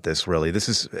anything about this, really. This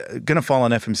is going to fall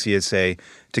on FMCSA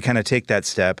to kind of take that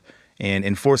step and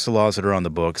enforce the laws that are on the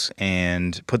books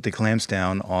and put the clamps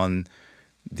down on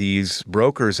these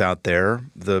brokers out there,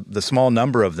 the small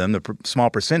number of them, the small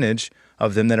percentage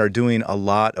of them that are doing a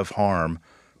lot of harm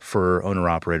for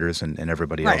owner-operators and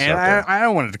everybody else out there. I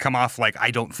don't want it to come off like I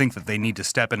don't think that they need to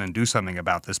step in and do something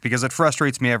about this, because it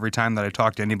frustrates me every time that I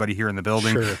talk to anybody here in the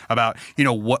building about,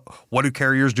 what do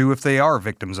carriers do if they are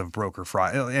victims of broker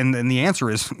fraud? And the answer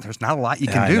is there's not a lot you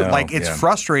can do. It's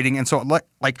frustrating. And so,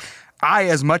 I,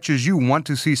 as much as you, want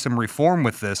to see some reform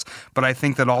with this, but I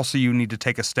think that also you need to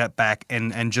take a step back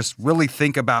and just really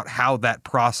think about how that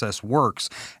process works.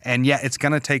 And yeah, it's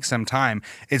going to take some time.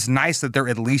 It's nice that they're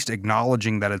at least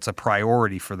acknowledging that it's a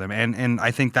priority for them. And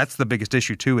I think that's the biggest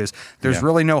issue too, is there's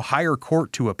really no higher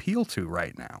court to appeal to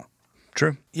right now.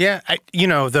 True. Yeah, I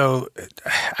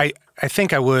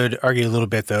think I would argue a little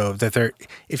bit, though, that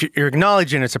if you're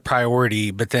acknowledging it's a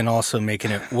priority, but then also making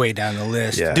it way down the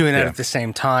list, doing that at the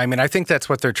same time. And I think that's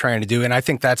what they're trying to do. And I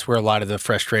think that's where a lot of the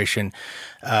frustration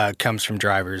comes from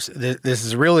drivers. This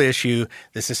is a real issue.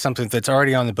 This is something that's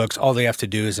already on the books. All they have to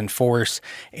do is enforce.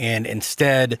 And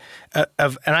instead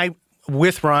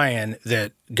with Ryan,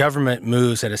 that government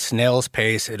moves at a snail's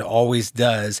pace. It always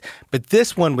does. But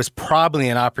this one was probably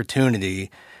an opportunity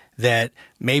that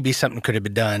maybe something could have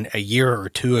been done a year or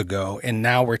two ago. And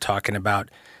now we're talking about,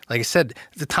 like I said,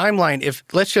 the timeline. If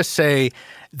let's just say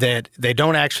that they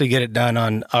don't actually get it done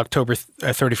on October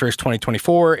 31st,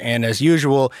 2024, and as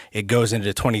usual, it goes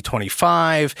into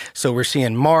 2025. So we're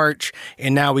seeing March,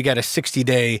 and now we got a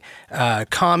 60-day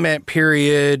comment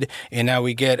period, and now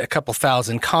we get a couple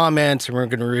thousand comments, and we're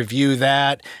going to review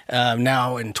that.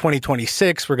 Now in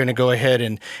 2026, we're going to go ahead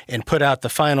and put out the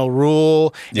final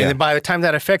rule. And then by the time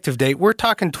that effective date, we're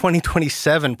talking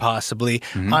 2027 possibly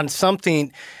on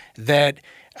something that,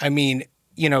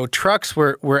 trucks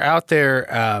were out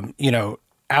there,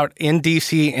 out in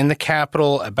D.C., in the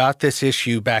Capitol, about this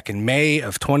issue back in May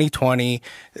of 2020.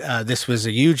 This was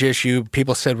a huge issue.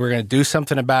 People said we're going to do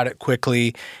something about it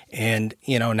quickly, and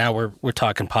now we're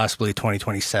talking possibly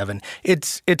 2027.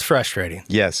 It's frustrating.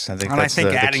 Yes, I think and that's I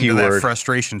think the adding key to word. that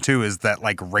frustration too is that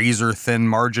razor thin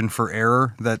margin for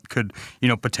error that could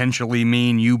potentially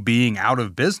mean you being out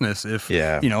of business if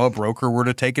a broker were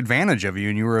to take advantage of you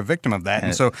and you were a victim of that.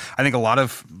 And so I think a lot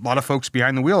of folks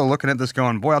behind the wheel are looking at this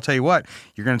going, boy, I'll tell you what,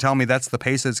 you're going to tell me that's the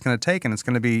pace it's going to take, and it's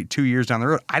going to be 2 years down the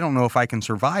road. I don't know if I can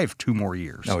survive 2 more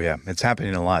years. Oh yeah, it's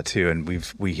happening a lot too, and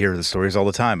we hear the stories all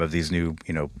the time of these new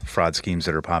fraud schemes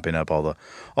that are popping up all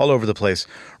over the place.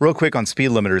 Real quick on speed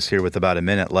limiters here with about a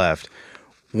minute left.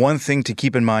 One thing to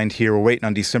keep in mind here, we're waiting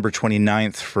on December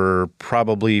 29th for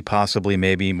possibly,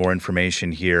 maybe more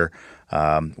information here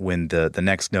when the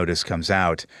next notice comes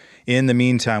out. In the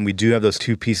meantime, we do have those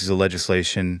 2 pieces of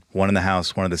legislation, one in the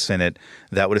House, one in the Senate,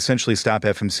 that would essentially stop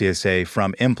FMCSA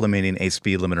from implementing a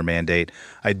speed limiter mandate.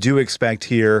 I do expect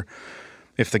here,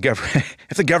 if the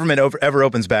government ever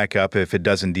opens back up, if it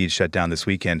does indeed shut down this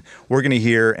weekend, we're going to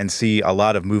hear and see a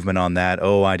lot of movement on that.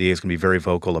 OOIDA is going to be very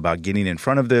vocal about getting in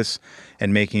front of this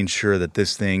and making sure that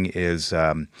this thing is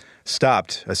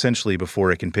stopped essentially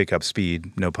before it can pick up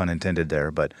speed. No pun intended there,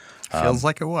 but feels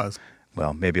like it was.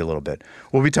 Well, maybe a little bit.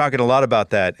 We'll be talking a lot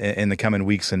about that in the coming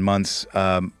weeks and months.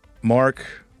 Mark,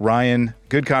 Ryan,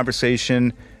 good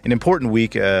conversation. An important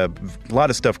week, a lot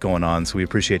of stuff going on, so we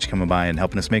appreciate you coming by and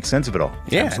helping us make sense of it all.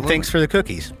 Yeah, thanks for the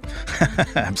cookies.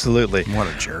 Absolutely. What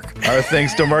a jerk. Our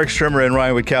thanks to Mark Schrimmer and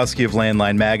Ryan Witkowski of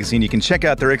Landline Magazine. You can check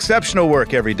out their exceptional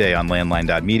work every day on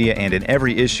landline.media and in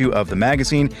every issue of the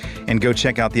magazine. And go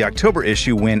check out the October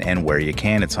issue when and where you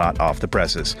can. It's hot off the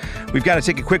presses. We've got to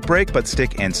take a quick break, but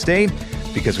stick and stay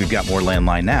because we've got more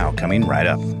Landline Now coming right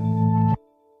up.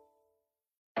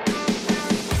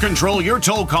 Control your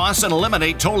toll costs and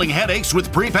eliminate tolling headaches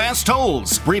with Prepass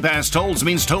Tolls. Prepass Tolls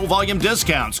means toll volume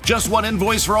discounts. Just one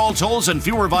invoice for all tolls and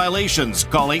fewer violations.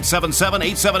 Call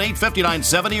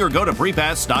 877-878-5970 or go to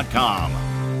prepass.com.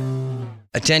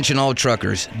 Attention all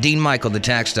truckers, Dean Michael, the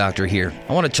tax doctor here.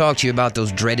 I want to talk to you about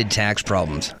those dreaded tax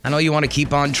problems. I know you want to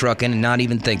keep on trucking and not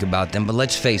even think about them, but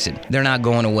let's face it, they're not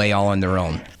going away all on their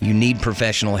own. You need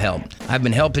professional help. I've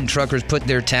been helping truckers put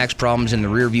their tax problems in the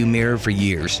rearview mirror for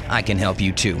years. I can help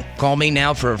you too. Call me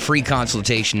now for a free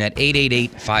consultation at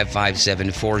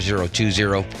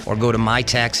 888-557-4020 or go to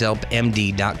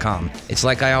mytaxhelpmd.com. It's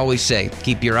like I always say,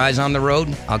 keep your eyes on the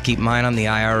road, I'll keep mine on the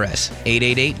IRS.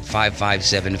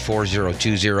 888-557-4020.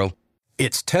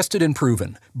 It's tested and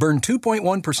proven. Burn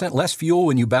 2.1% less fuel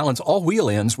when you balance all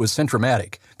wheel ends with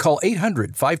Centromatic. Call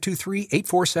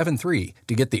 800-523-8473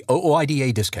 to get the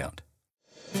OOIDA discount.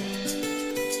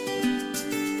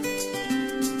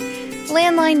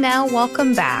 Landline Now,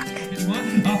 welcome back.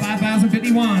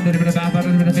 5,051,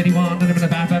 5,051,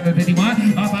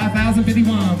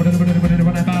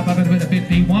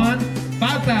 5,051,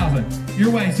 5,000. Your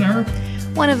way, sir.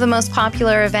 One of the most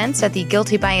popular events at the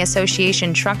Guilty by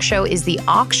Association Truck Show is the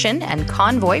auction and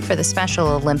convoy for the Special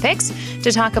Olympics.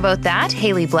 To talk about that,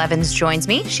 Haley Blevins joins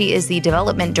me. She is the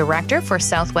Development Director for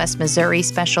Southwest Missouri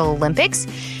Special Olympics.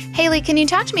 Haley, can you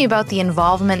talk to me about the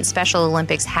involvement Special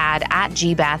Olympics had at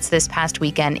GBATS this past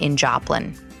weekend in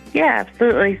Joplin? Yeah,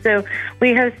 absolutely. So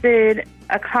we hosted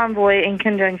a convoy in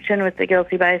conjunction with the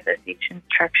Guilty by Association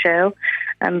Truck Show.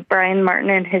 Brian Martin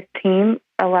and his team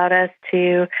allowed us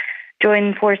to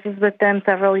joined forces with them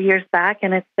several years back,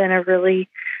 and it's been a really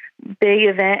big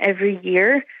event every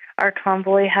year. Our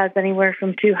convoy has anywhere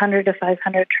from 200 to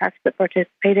 500 trucks that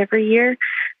participate every year.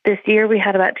 This year we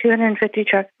had about 250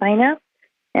 trucks sign up,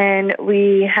 and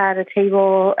we had a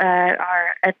table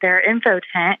at their info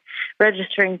tent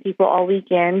registering people all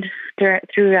weekend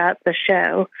throughout the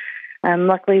show.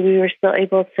 Luckily, we were still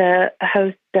able to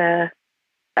host a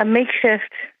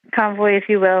makeshift convoy, if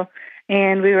you will,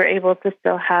 and we were able to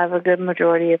still have a good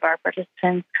majority of our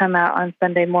participants come out on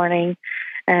Sunday morning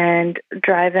and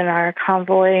drive in our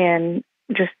convoy and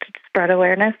just spread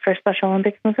awareness for Special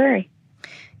Olympics Missouri.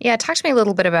 Yeah, talk to me a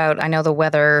little bit about, I know the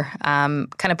weather kind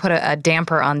of put a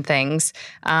damper on things.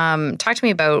 Talk to me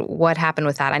about what happened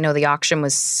with that. I know the auction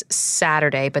was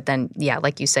Saturday, but then, yeah,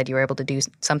 like you said, you were able to do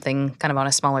something kind of on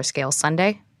a smaller scale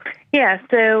Sunday? Yeah,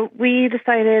 so we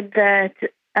decided that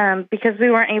because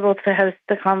we weren't able to host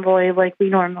the convoy like we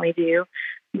normally do,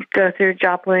 go through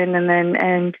Joplin and then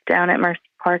end down at Mercy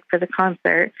Park for the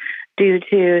concert due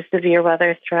to severe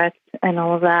weather threats and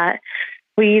all of that,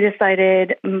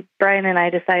 Brian and I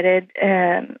decided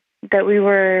that we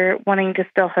were wanting to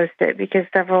still host it because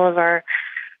several of our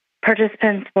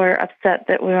participants were upset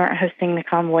that we weren't hosting the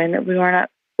convoy and that we weren't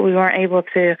able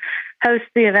to host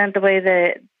the event the way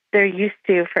that they're used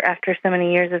to after so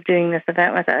many years of doing this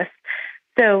event with us.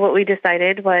 So what we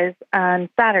decided was on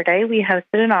Saturday, we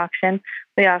hosted an auction.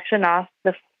 We auctioned off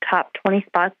the top 20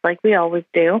 spots like we always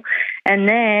do. And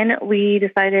then we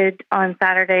decided on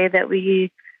Saturday that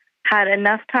we had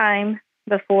enough time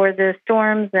before the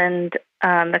storms and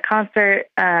the concert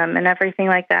and everything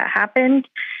like that happened.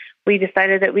 We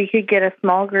decided that we could get a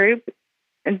small group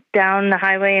down the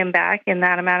highway and back in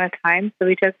that amount of time. So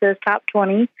we took those top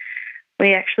 20.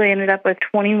 We actually ended up with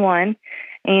 21,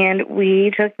 and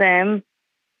we took them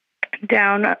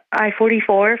down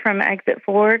I-44 from exit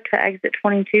 4 to exit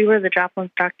 22 where the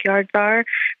Joplin stockyards are,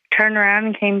 turned around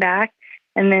and came back,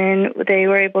 and then they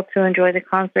were able to enjoy the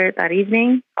concert that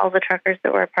evening, all the truckers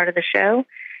that were a part of the show.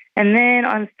 And then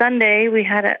on Sunday, we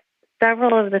had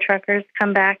several of the truckers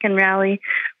come back and rally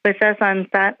with us on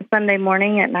Sunday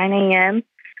morning at 9 a.m.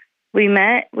 We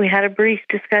met, we had a brief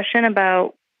discussion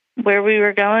about where we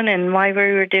were going and why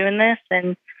we were doing this,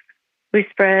 and we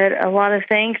spread a lot of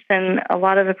thanks and a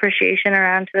lot of appreciation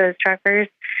around to those truckers.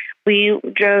 We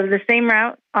drove the same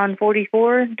route on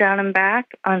 44 down and back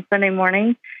on Sunday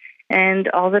morning, and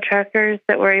all the truckers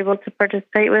that were able to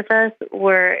participate with us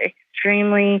were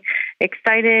extremely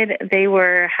excited. They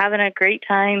were having a great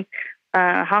time,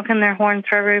 honking their horns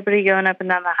for everybody going up and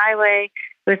down the highway.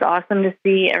 It was awesome to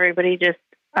see everybody just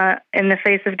in the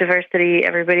face of diversity,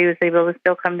 everybody was able to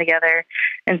still come together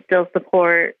and still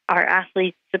support our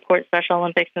athletes, support Special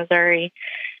Olympics Missouri,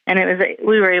 and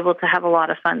we were able to have a lot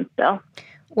of fun still.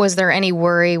 Was there any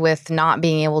worry with not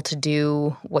being able to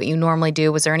do what you normally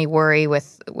do? Was there any worry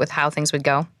with how things would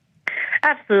go?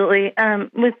 Absolutely. As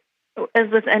with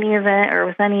any event or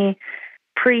with any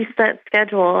preset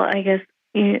schedule, I guess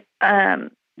you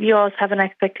always have an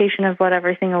expectation of what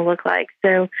everything will look like.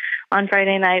 So on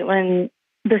Friday night, when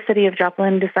the city of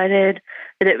Joplin decided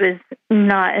that it was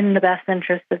not in the best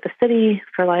interest of the city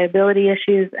for liability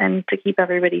issues and to keep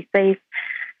everybody safe,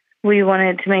 we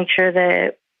wanted to make sure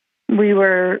that we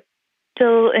were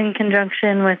still in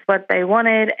conjunction with what they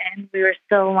wanted, and we were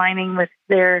still aligning with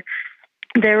their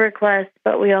their requests,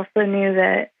 but we also knew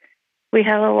that we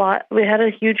had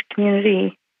a huge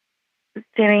community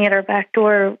standing at our back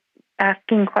door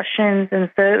asking questions, and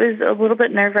so it was a little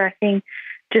bit nerve-wracking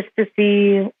just to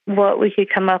see what we could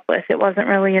come up with. It wasn't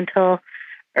really until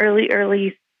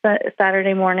early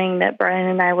Saturday morning that Brian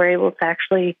and I were able to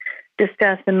actually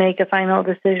discuss and make a final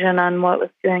decision on what was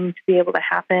going to be able to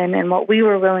happen and what we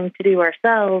were willing to do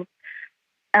ourselves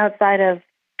outside of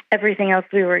everything else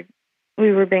we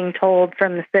were being told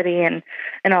from the city and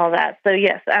all that. So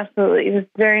yes, absolutely. It was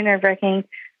very nerve-wracking.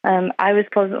 I was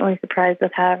pleasantly surprised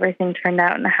with how everything turned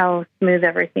out and how smooth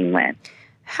everything went.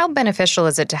 How beneficial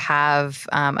is it to have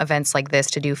events like this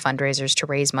to do fundraisers to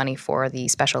raise money for the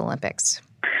Special Olympics?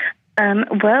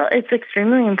 Well, it's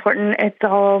extremely important. It's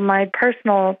all my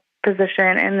personal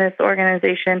position in this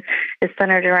organization is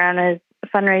centered around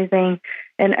fundraising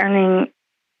and earning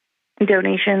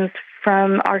donations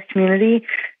from our community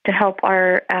to help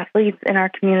our athletes in our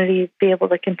community be able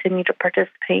to continue to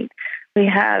participate. We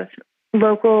have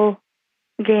local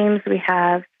games, we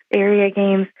have area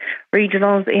games,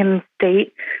 regionals, and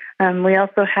state. We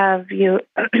also have we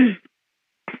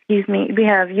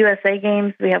have USA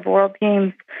games, we have world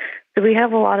games. So we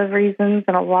have a lot of reasons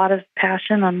and a lot of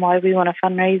passion on why we want to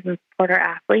fundraise and support our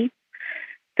athletes.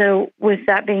 So with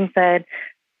that being said,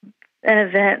 an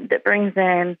event that brings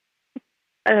in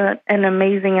an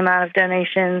amazing amount of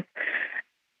donations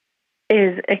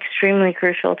is extremely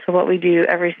crucial to what we do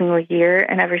every single year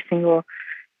and every single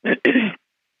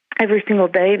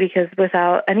day, because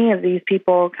without any of these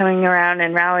people coming around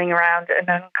and rallying around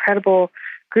an incredible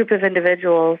group of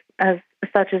individuals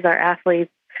such as our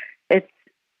athletes,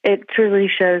 it truly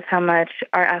shows how much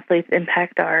our athletes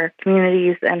impact our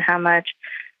communities and how much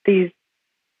these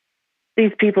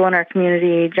people in our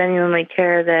community genuinely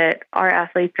care that our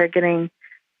athletes are getting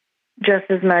just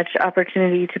as much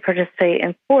opportunity to participate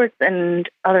in sports and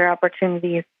other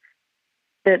opportunities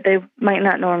that they might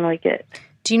not normally get.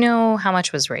 Do you know how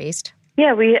much was raised?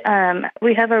 Yeah, we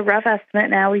have a rough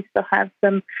estimate now. We still have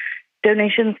some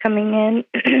donations coming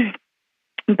in,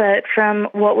 but from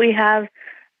what we have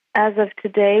as of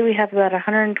today, we have about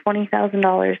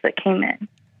 $120,000 that came in.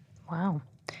 Wow.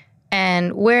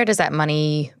 And where does that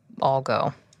money all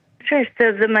go? Sure.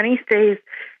 So the money stays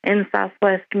in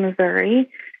Southwest Missouri.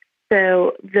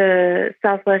 So the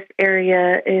Southwest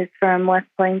area is from West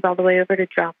Plains all the way over to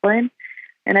Joplin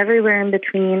and everywhere in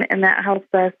between. And that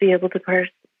helps us be able to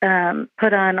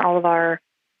put on all of our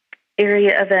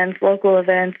area events, local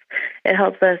events. It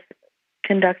helps us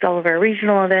conduct all of our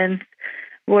regional events.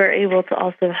 We're able to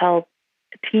also help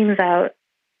teams out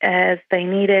as they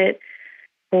need it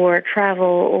for travel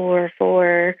or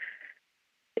for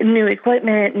new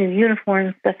equipment, new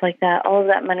uniforms, stuff like that. All of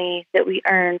that money that we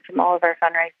earn from all of our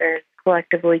fundraisers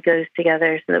collectively goes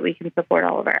together so that we can support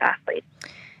all of our athletes.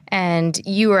 And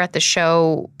you were at the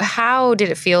show. How did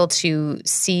it feel to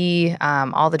see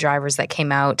all the drivers that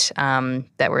came out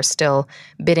that were still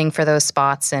bidding for those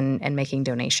spots and making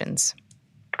donations?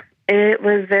 It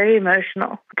was very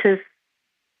emotional to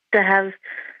have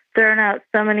thrown out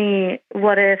so many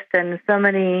what ifs and so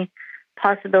many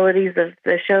possibilities of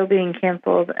the show being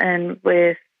canceled and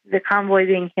with the convoy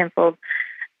being canceled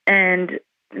and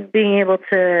being able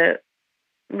to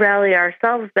rally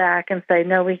ourselves back and say,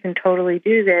 no, we can totally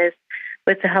do this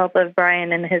with the help of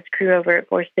Brian and his crew over at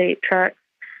 4 State Trucks,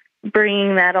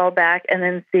 bringing that all back and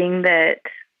then seeing that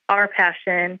our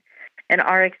passion and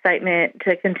our excitement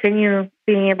to continue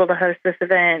being able to host this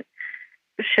event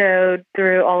showed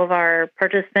through all of our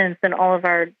participants and all of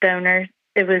our donors.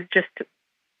 It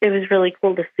was really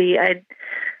cool to see.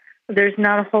 There's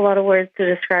not a whole lot of words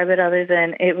to describe it other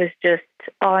than it was just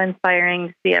awe-inspiring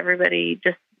to see everybody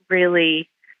just really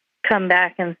come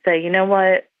back and say, you know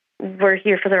what, we're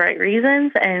here for the right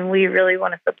reasons and we really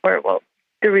want to support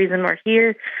the reason we're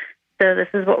here. So this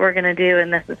is what we're going to do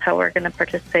and this is how we're going to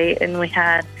participate. And we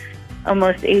had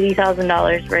almost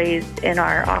 $80,000 raised in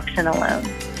our auction alone.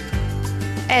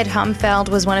 Ed Humfeld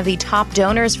was one of the top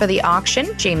donors for the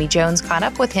auction. Jamie Jones caught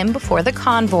up with him before the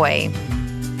convoy.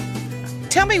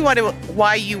 Tell me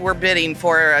why you were bidding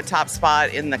for a top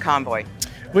spot in the convoy.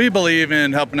 We believe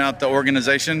in helping out the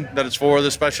organization that is for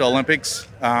the Special Olympics.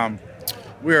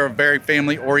 We are a very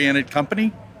family-oriented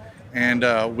company,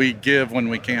 and we give when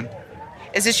we can.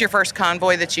 Is this your first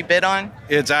convoy that you bid on?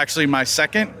 It's actually my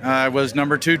second. I was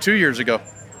number 2 years ago.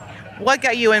 What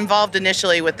got you involved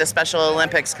initially with the Special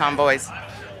Olympics convoys?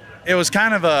 It was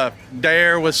kind of a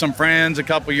dare with some friends a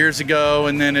couple years ago,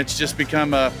 and then it's just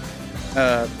become a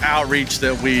outreach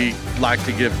that we like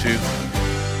to give to.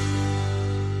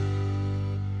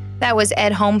 That was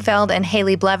Ed Homefeld and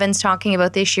Haley Blevins talking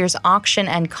about this year's auction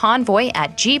and convoy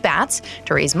at GBATS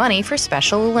to raise money for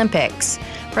Special Olympics.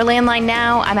 For Landline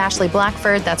Now, I'm Ashley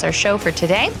Blackford. That's our show for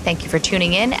today. Thank you for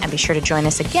tuning in, and be sure to join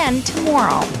us again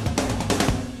tomorrow.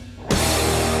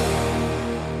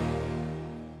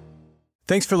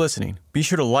 Thanks for listening. Be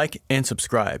sure to like and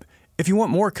subscribe. If you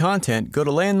want more content, go to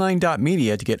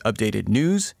landline.media to get updated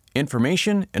news,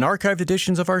 information, and archived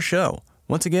editions of our show.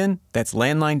 Once again, that's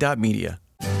landline.media.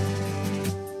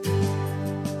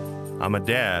 I'm a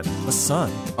dad, a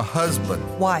son, a husband,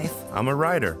 wife, I'm a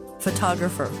writer,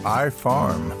 photographer. I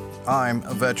farm. I'm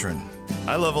a veteran.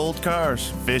 I love old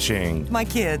cars, fishing, my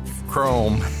kids,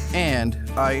 chrome, and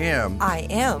I am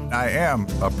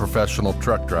a professional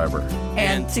truck driver.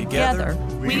 And together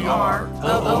we are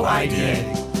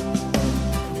OOIDA.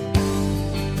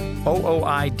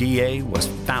 OOIDA was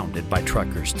founded by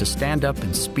truckers to stand up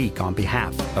and speak on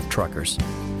behalf of truckers.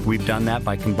 We've done that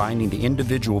by combining the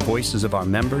individual voices of our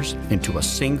members into a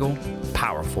single,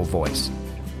 powerful voice.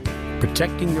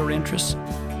 Protecting your interests,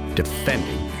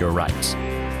 defending your rights.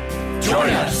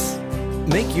 Join us!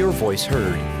 Make your voice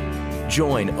heard.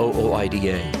 Join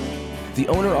OOIDA, the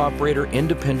Owner-Operator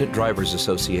Independent Drivers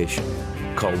Association.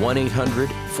 Call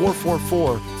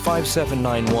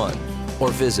 1-800-444-5791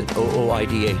 or visit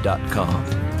OOIDA.com.